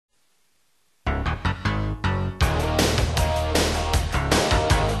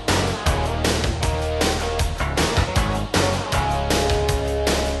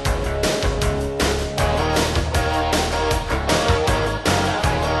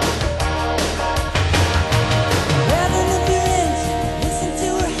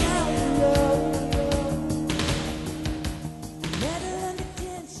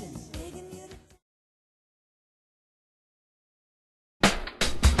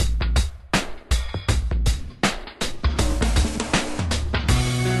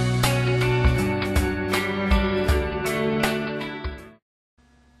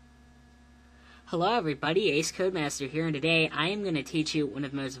Hello everybody, Ace Codemaster here, and today I am going to teach you one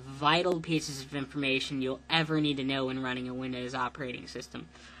of the most vital pieces of information you'll ever need to know when running a Windows operating system.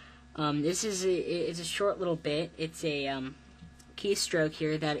 It's a short little bit. It's a keystroke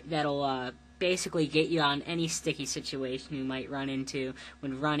here that'll basically get you on any sticky situation you might run into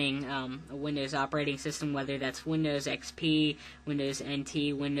when running a Windows operating system, whether that's Windows XP, Windows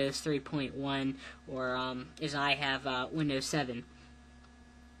NT, Windows 3.1, or as I have, Windows 7.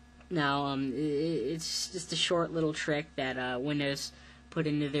 Now, it's just a short little trick that Windows put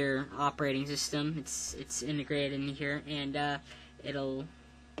into their operating system. It's integrated in here, and it'll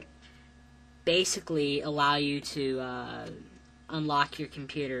basically allow you to unlock your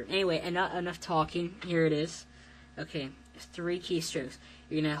computer. Anyway, enough talking. Here it is. Okay, 3 keystrokes.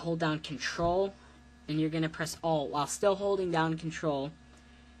 You're gonna hold down Control, and you're gonna press Alt while still holding down Control,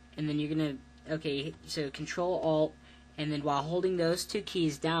 and then you're gonna so Control Alt. And then while holding those 2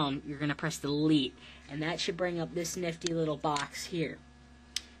 keys down, you're going to press Delete. And that should bring up this nifty little box here.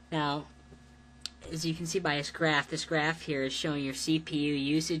 Now, as you can see by this graph here is showing your CPU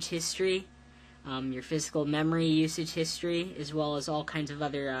usage history, your physical memory usage history, as well as all kinds of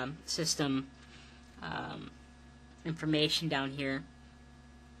other system information down here.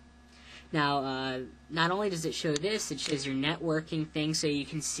 Now, not only does it show this, it shows your networking thing, so you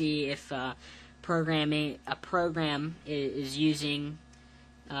can see if a program is using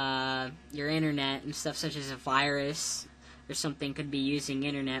your internet and stuff, such as a virus or something could be using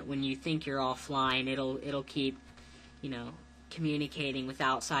internet. When you think you're offline, it'll keep, communicating with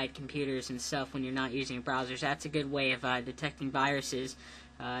outside computers and stuff when you're not using browsers. That's a good way of detecting viruses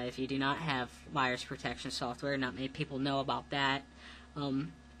if you do not have virus protection software. Not many people know about that.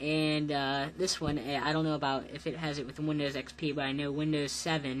 This one, I don't know about if it has it with Windows XP, but I know Windows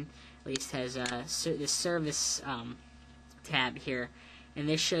 7 at least has this service tab here, and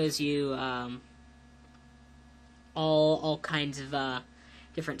this shows you all kinds of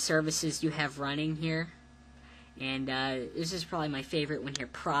different services you have running here. And this is probably my favorite one here,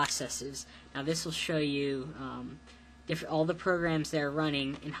 processes. Now this will show you all the programs that are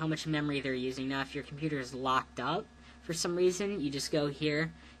running and how much memory they're using. Now if your computer is locked up for some reason, you just go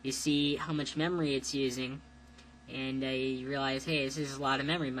here, you see how much memory it's using, and you realize, hey, this is a lot of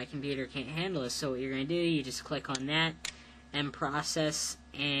memory, my computer can't handle this. So what you're going to do, you just click on that and process,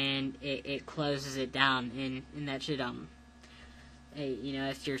 and it closes it down, and that should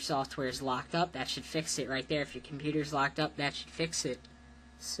if your software is locked up, that should fix it right there. If your computer's locked up, that should fix it.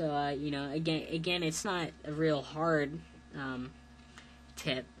 So again, it's not a real hard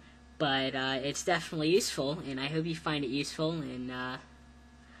tip, but it's definitely useful, and I hope you find it useful. And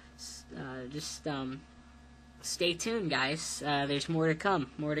just stay tuned, guys. There's more to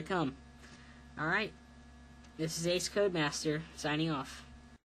come. Alright, this is Ace Codemaster, signing off.